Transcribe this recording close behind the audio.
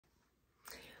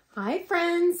Hi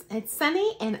friends, it's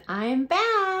Sunny and I'm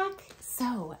back.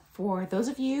 So for those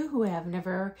of you who have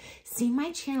never seen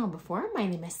my channel before, my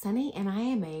name is Sunny and I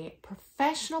am a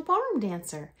professional ballroom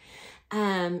dancer.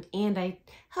 And I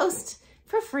host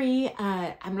for free,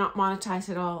 I'm not monetized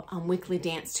at all, weekly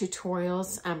dance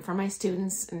tutorials for my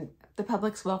students, and the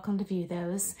public's welcome to view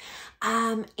those.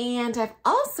 And I've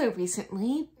also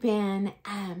recently been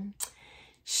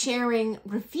sharing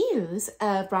reviews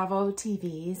of Bravo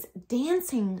TV's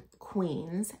Dancing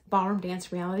Queens Ballroom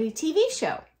Dance Reality TV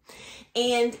show.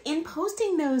 And in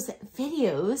posting those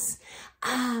videos,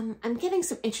 I'm getting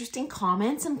some interesting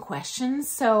comments and questions.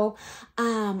 So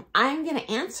I'm going to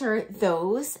answer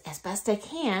those as best I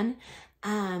can,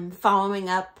 following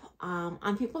up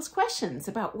on people's questions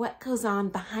about what goes on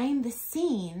behind the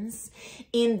scenes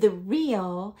in the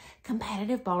real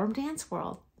competitive ballroom dance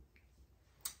world.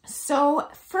 So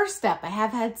first up, I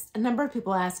have had a number of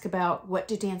people ask about what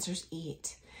do dancers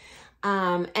eat?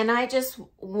 And I just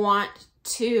want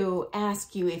to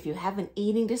ask you, if you have an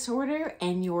eating disorder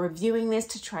and you're viewing this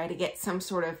to try to get some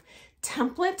sort of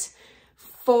template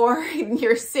for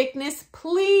your sickness,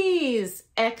 please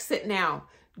exit now.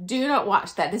 Do not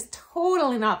watch. That is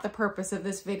totally not the purpose of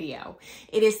this video.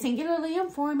 It is singularly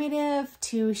informative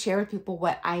to share with people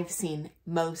what I've seen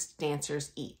most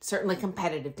dancers eat, certainly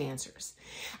competitive dancers.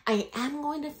 I am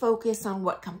going to focus on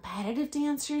what competitive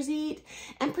dancers eat,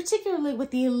 and particularly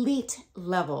what the elite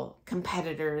level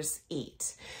competitors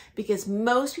eat, because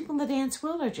most people in the dance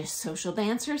world are just social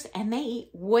dancers and they eat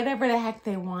whatever the heck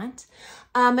they want.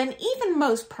 And even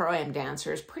most pro-am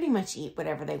dancers pretty much eat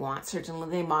whatever they want. Certainly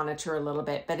they monitor a little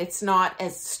bit, but it's not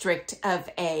as strict of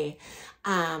a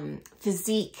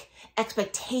physique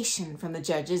expectation from the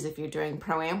judges if you're doing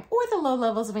pro-am or the low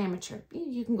levels of amateur.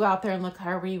 You can go out there and look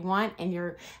however you want, and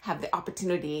you have the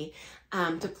opportunity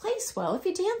to place well if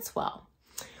you dance well.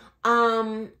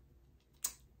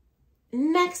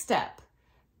 Next up,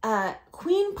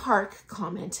 Queen Park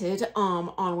commented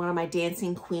on one of my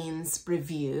Dancing Queens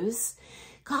reviews.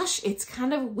 Gosh, it's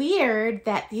kind of weird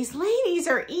that these ladies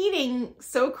are eating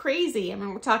so crazy. I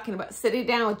mean, we're talking about sitting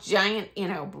down with giant,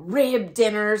 rib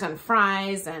dinners and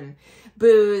fries and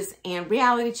booze and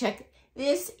reality check.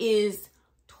 This is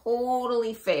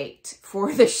totally faked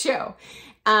for the show.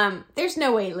 There's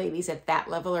no way ladies at that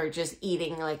level are just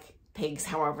eating like pigs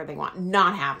however they want.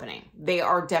 Not happening. They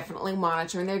are definitely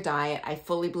monitoring their diet. I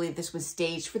fully believe this was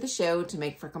staged for the show to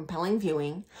make for compelling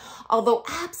viewing. Although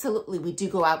absolutely we do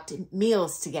go out to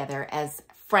meals together as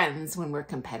friends when we're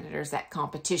competitors at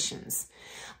competitions.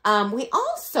 We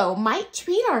also might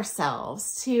treat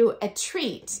ourselves to a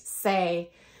treat,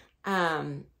 say, I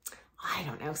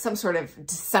don't know, some sort of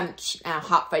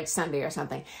hot fudge sundae or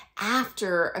something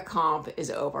after a comp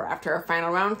is over, after a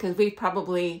final round, because we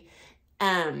probably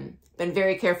been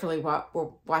very carefully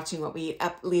watching what we eat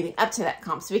leading up to that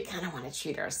comp, so we kind of want to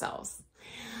treat ourselves.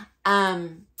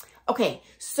 Okay,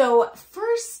 so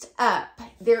first up,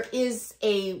 there is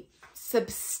a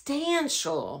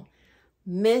substantial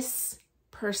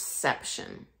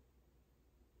misperception,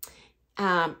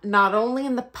 not only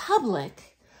in the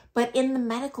public, but in the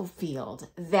medical field,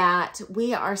 that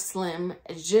we are slim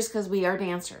just because we are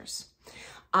dancers.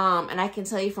 And I can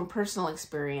tell you from personal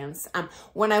experience,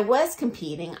 when I was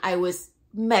competing, I was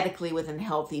medically within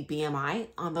healthy BMI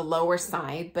on the lower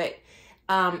side, but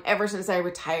ever since I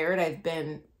retired, I've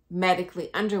been medically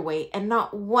underweight, and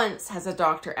not once has a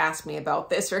doctor asked me about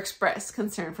this or expressed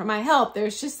concern for my health.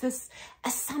 There's just this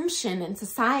assumption in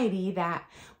society that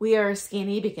we are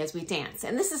skinny because we dance,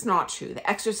 and this is not true. The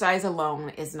exercise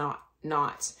alone is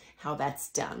not how that's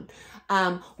done.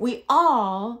 We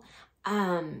all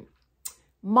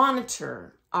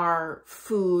monitor our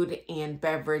food and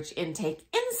beverage intake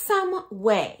in some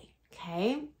way,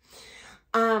 okay?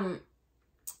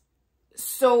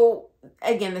 So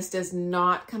again, this does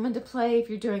not come into play if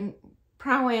you're doing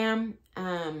pro-am,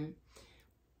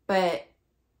 but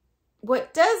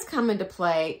what does come into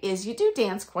play is you do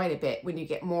dance quite a bit when you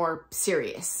get more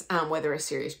serious, whether a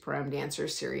serious pro-am dancer,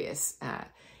 serious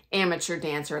amateur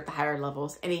dancer at the higher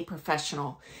levels, any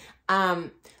professional.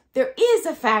 There is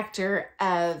a factor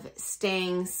of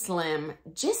staying slim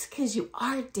just because you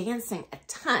are dancing a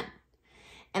ton.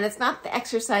 And it's not the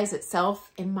exercise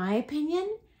itself, in my opinion.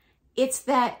 It's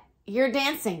that you're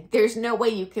dancing. There's no way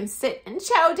you can sit and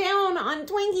chow down on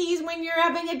Twinkies when you're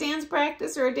having a dance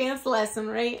practice or a dance lesson,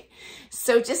 right?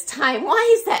 So just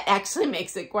time-wise, that actually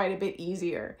makes it quite a bit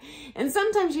easier. And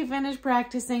sometimes you finish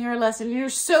practicing or a lesson, and you're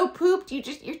so pooped,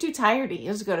 you're too tired, you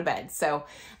just go to bed. So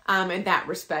in that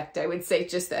respect, I would say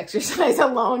just the exercise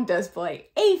alone does play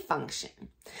a function.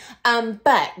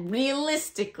 But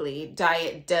realistically,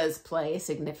 diet does play a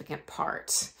significant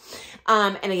part.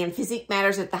 And again, physique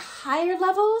matters at the higher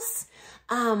levels.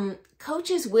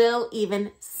 Coaches will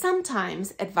even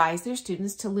sometimes advise their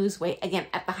students to lose weight, again,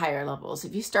 at the higher levels.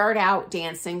 If you start out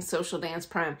dancing, social dance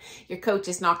prom, your coach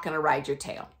is not going to ride your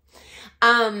tail.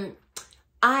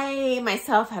 I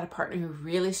myself had a partner who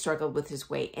really struggled with his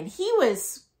weight, and he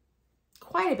was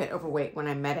quite a bit overweight when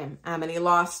I met him. And he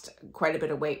lost quite a bit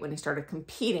of weight when he started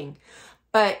competing.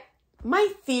 But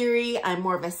my theory, I'm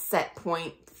more of a set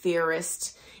point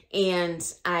theorist, and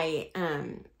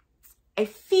I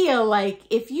feel like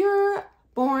if you're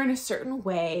born a certain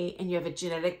way and you have a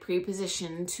genetic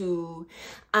predisposition to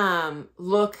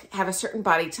have a certain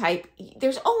body type,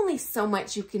 there's only so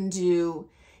much you can do.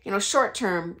 You know, short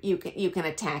term, you can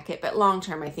attack it, but long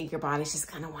term, I think your body's just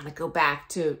kind of want to go back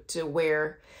to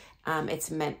where it's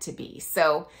meant to be.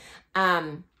 So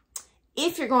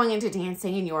if you're going into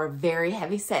dancing and you're very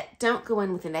heavy set, don't go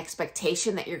in with an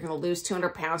expectation that you're going to lose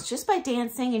 200 pounds just by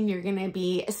dancing and you're going to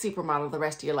be a supermodel the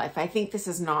rest of your life. I think this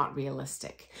is not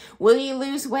realistic. Will you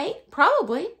lose weight?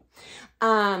 Probably.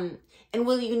 And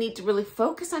will you need to really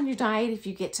focus on your diet if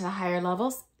you get to the higher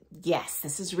levels? Yes,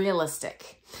 this is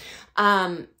realistic.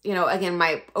 You know, again,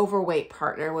 my overweight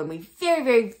partner, when we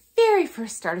very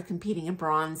first started competing in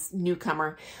bronze,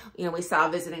 newcomer, you know, we saw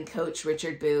visiting coach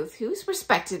Richard Booth, who's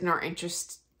respected in our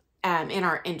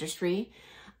industry.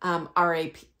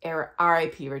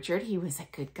 R.I.P. Richard. He was a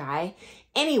good guy.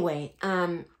 Anyway,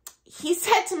 he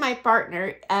said to my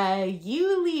partner,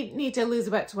 you need to lose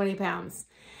about 20 pounds.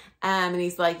 And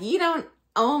he's like, you don't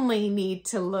only need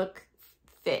to look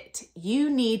fit. You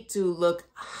need to look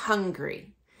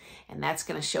hungry. And that's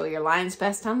going to show your lines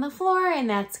best on the floor, and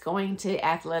that's going to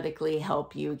athletically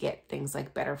help you get things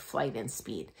like better flight and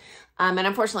speed. And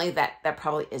unfortunately, that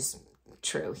probably is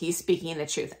true. He's speaking the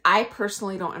truth. I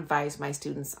personally don't advise my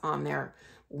students on their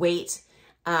weight.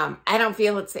 I don't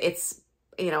feel it's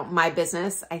you know, my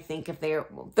business. I think if they're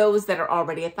those that are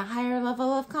already at the higher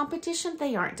level of competition,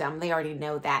 they aren't dumb. They already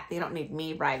know that. They don't need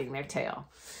me riding their tail.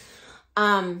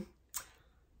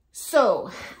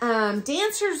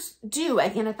 Dancers do,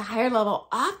 again, at the higher level,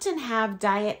 often have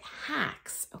diet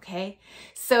hacks, okay?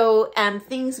 So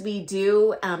things we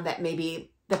do that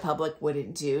maybe the public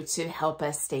wouldn't do to help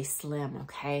us stay slim,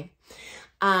 okay?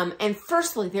 And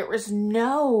firstly, there is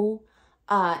no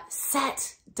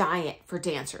set diet for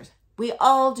dancers. We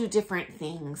all do different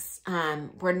things.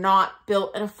 We're not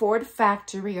built in a Ford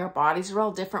factory. Our bodies are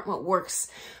all different. What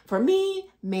works for me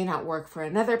may not work for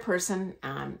another person,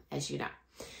 as you know.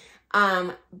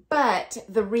 But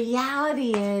the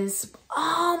reality is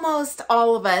almost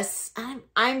all of us,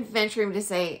 I'm venturing to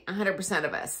say 100%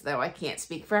 of us, though I can't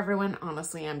speak for everyone.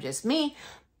 Honestly, I'm just me,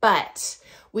 but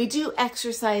we do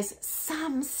exercise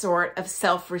some sort of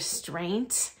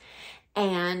self-restraint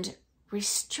and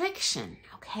restriction.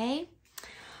 Okay.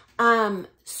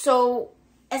 So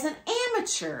as an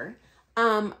amateur,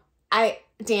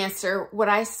 dancer, what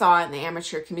I saw in the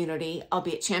amateur community,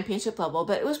 albeit championship level,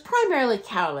 but it was primarily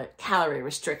calorie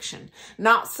restriction.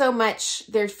 Not so much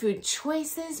their food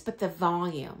choices, but the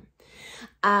volume.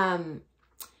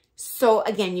 So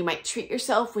again, you might treat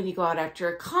yourself when you go out after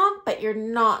a comp, but you're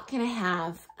not going to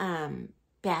have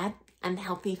bad,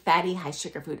 unhealthy, fatty, high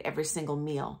sugar food every single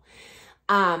meal.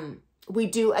 We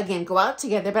do, again, go out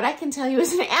together, but I can tell you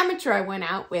as an amateur, I went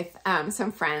out with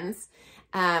some friends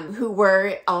who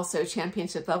were also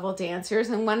championship level dancers.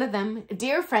 And one of them, a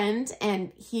dear friend,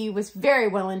 and he was very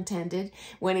well-intended.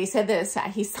 When he said this,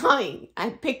 he saw me.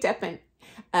 I picked up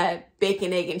a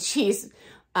bacon, egg, and cheese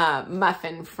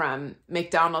muffin from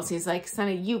McDonald's. He's like,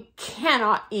 Sonny, you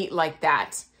cannot eat like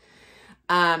that.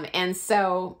 And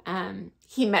so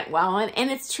he meant well, and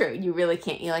it's true. You really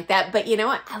can't eat like that. But you know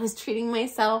what? I was treating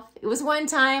myself. It was one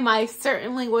time. I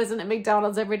certainly wasn't at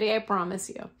McDonald's every day, I promise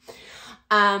you.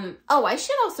 Oh, I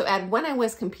should also add, when I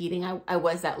was competing, I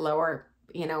was at lower,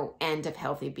 you know, end of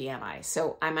healthy BMI.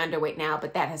 So I'm underweight now,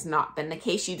 but that has not been the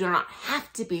case. You do not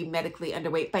have to be medically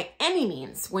underweight by any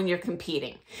means when you're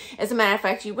competing. As a matter of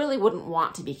fact, you really wouldn't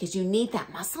want to be, because you need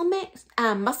that muscle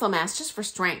mass just for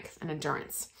strength and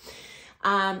endurance.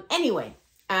 Anyway,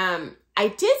 I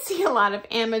did see a lot of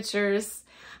amateurs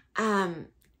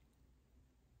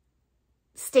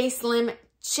stay slim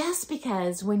just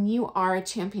because when you are a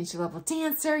championship level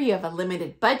dancer, you have a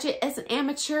limited budget as an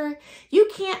amateur. You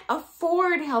can't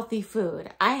afford healthy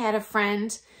food. I had a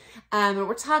friend And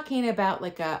we're talking about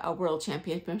like a world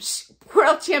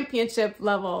championship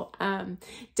level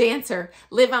dancer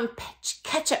live on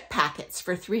ketchup packets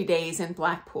for 3 days in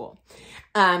Blackpool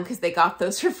because they got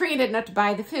those for free and didn't have to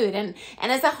buy the food. And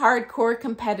as a hardcore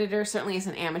competitor, certainly as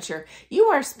an amateur, you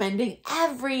are spending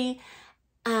every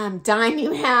dime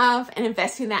you have and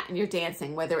investing that in your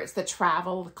dancing, whether it's the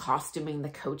travel, the costuming, the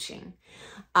coaching.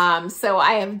 So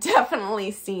I have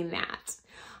definitely seen that.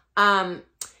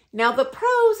 Now the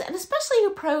pros, and especially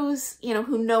pros,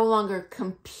 who no longer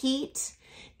compete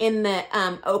in the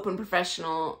Open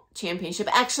Professional Championship,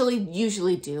 actually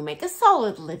usually do make a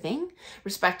solid living,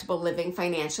 respectable living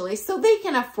financially, so they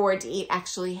can afford to eat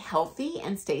actually healthy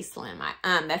and stay slim.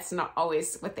 That's not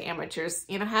always what the amateurs,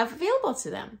 have available to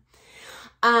them.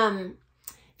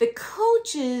 The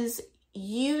coaches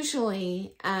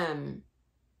usually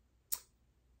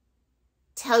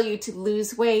tell you to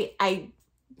lose weight. I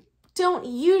don't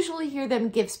usually hear them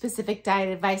give specific diet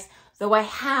advice, though I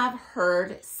have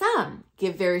heard some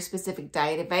give very specific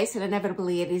diet advice, and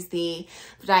inevitably it is the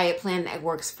diet plan that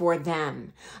works for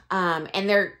them. And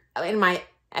they're, in my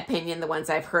opinion, the ones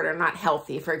I've heard are not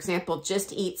healthy. For example,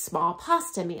 just eat small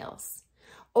pasta meals,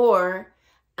 or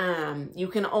you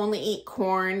can only eat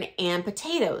corn and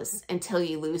potatoes until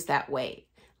you lose that weight.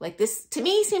 Like, this to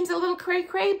me seems a little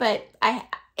cray-cray, but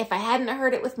if I hadn't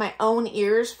heard it with my own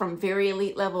ears from very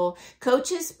elite level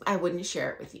coaches, I wouldn't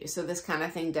share it with you. So this kind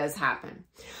of thing does happen.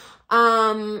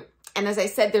 And as I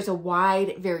said, there's a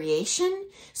wide variation.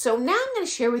 So now I'm going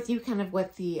to share with you kind of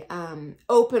what the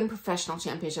Open Professional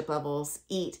Championship levels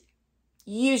eat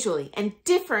usually, and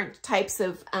different types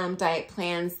of diet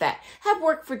plans that have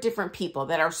worked for different people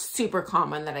that are super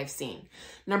common that I've seen.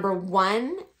 Number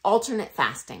one, alternate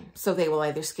fasting. So they will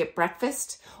either skip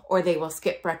breakfast, or they will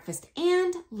skip breakfast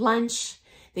and lunch.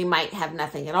 They might have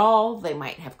nothing at all. They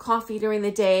might have coffee during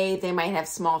the day. They might have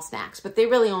small snacks, but they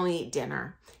really only eat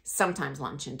dinner, sometimes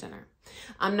lunch and dinner.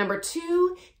 Number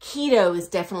two, keto is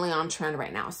definitely on trend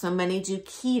right now. So many do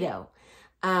keto.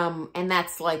 And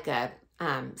that's like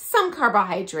some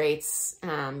carbohydrates,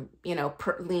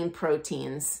 lean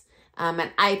proteins.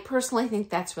 And I personally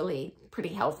think that's really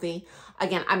pretty healthy.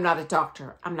 Again, I'm not a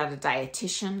doctor. I'm not a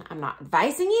dietitian. I'm not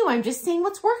advising you. I'm just saying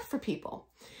what's worked for people.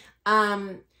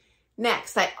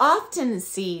 Next, I often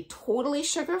see totally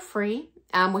sugar-free,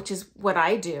 which is what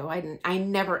I do. I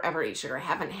never, ever eat sugar. I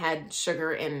haven't had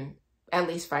sugar in at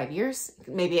least 5 years,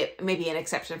 maybe an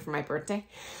exception for my birthday.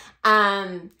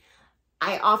 I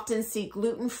often see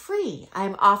gluten-free.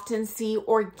 I often see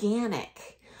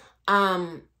organic.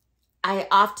 I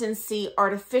often see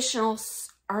artificial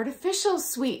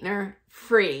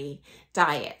sweetener-free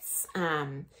diets.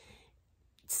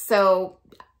 So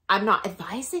I'm not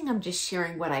advising, I'm just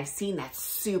sharing what I've seen that's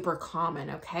super common,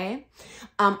 okay?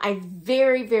 I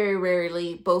very, very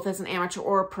rarely, both as an amateur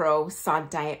or a pro, saw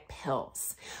diet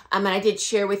pills. And I did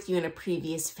share with you in a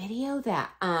previous video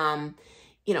that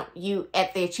you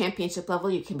at the championship level,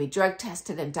 you can be drug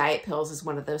tested, and diet pills is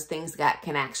one of those things that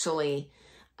can actually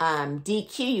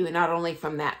DQ you, not only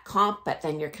from that comp, but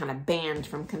then you're kind of banned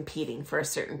from competing for a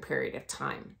certain period of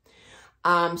time.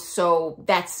 So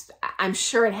I'm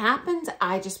sure it happens.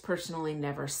 I just personally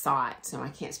never saw it, so I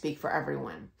can't speak for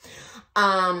everyone.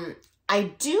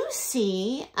 I do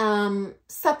see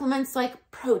supplements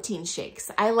like protein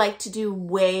shakes. I like to do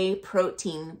whey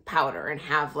protein powder and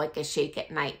have like a shake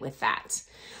at night with that.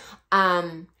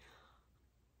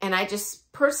 And I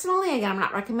just personally, again, I'm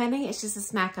not recommending, it's just a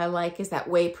snack I like, is that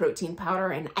whey protein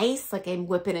powder and ice. Like, I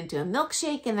whip it into a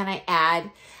milkshake, and then I add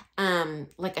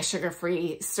like a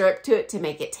sugar-free syrup to it to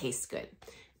make it taste good.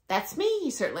 That's me.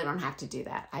 You certainly don't have to do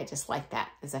that. I just like that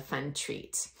as a fun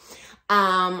treat.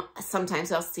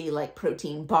 Sometimes I'll see like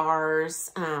protein bars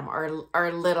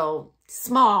or little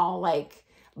small like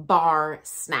bar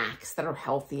snacks that are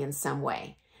healthy in some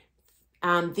way.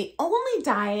 The only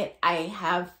diet I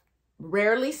have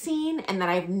rarely seen, and that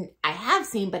I have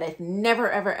seen, but I've never,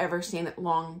 ever, ever seen it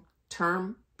long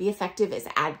term be effective, is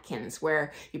Atkins,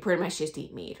 where you pretty much just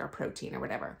eat meat or protein or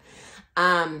whatever.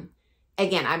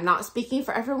 Again, I'm not speaking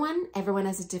for everyone. Everyone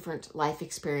has a different life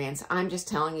experience. I'm just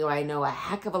telling you, I know a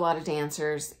heck of a lot of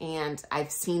dancers, and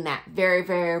I've seen that very,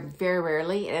 very, very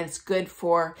rarely. And it's good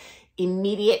for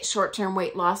immediate short-term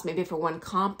weight loss, maybe for one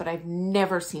comp, but I've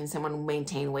never seen someone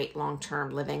maintain weight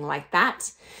long-term living like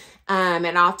that.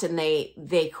 And often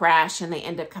they crash and they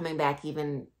end up coming back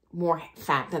even more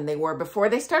fat than they were before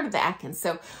they started the Atkins.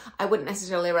 So I wouldn't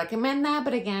necessarily recommend that,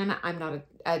 but again, I'm not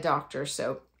a doctor,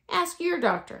 so ask your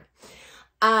doctor.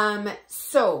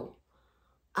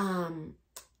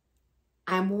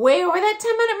 I'm way over that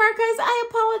 10-minute mark, guys. I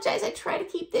apologize. I try to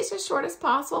keep this as short as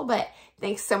possible, but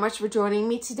thanks so much for joining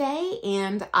me today,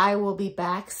 and I will be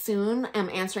back soon. I'm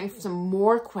answering some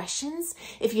more questions.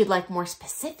 If you'd like more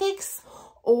specifics,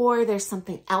 or there's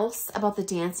something else about the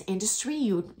dance industry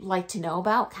you'd like to know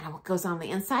about, kind of what goes on the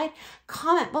inside,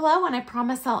 comment below and I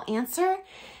promise I'll answer.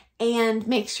 And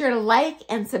make sure to like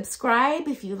and subscribe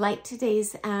if you like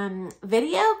today's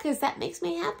video, because that makes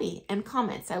me happy. And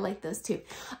comments, I like those too.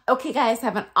 Okay, guys,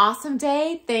 have an awesome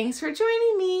day. Thanks for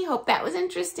joining me. Hope that was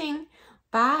interesting.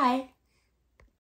 Bye.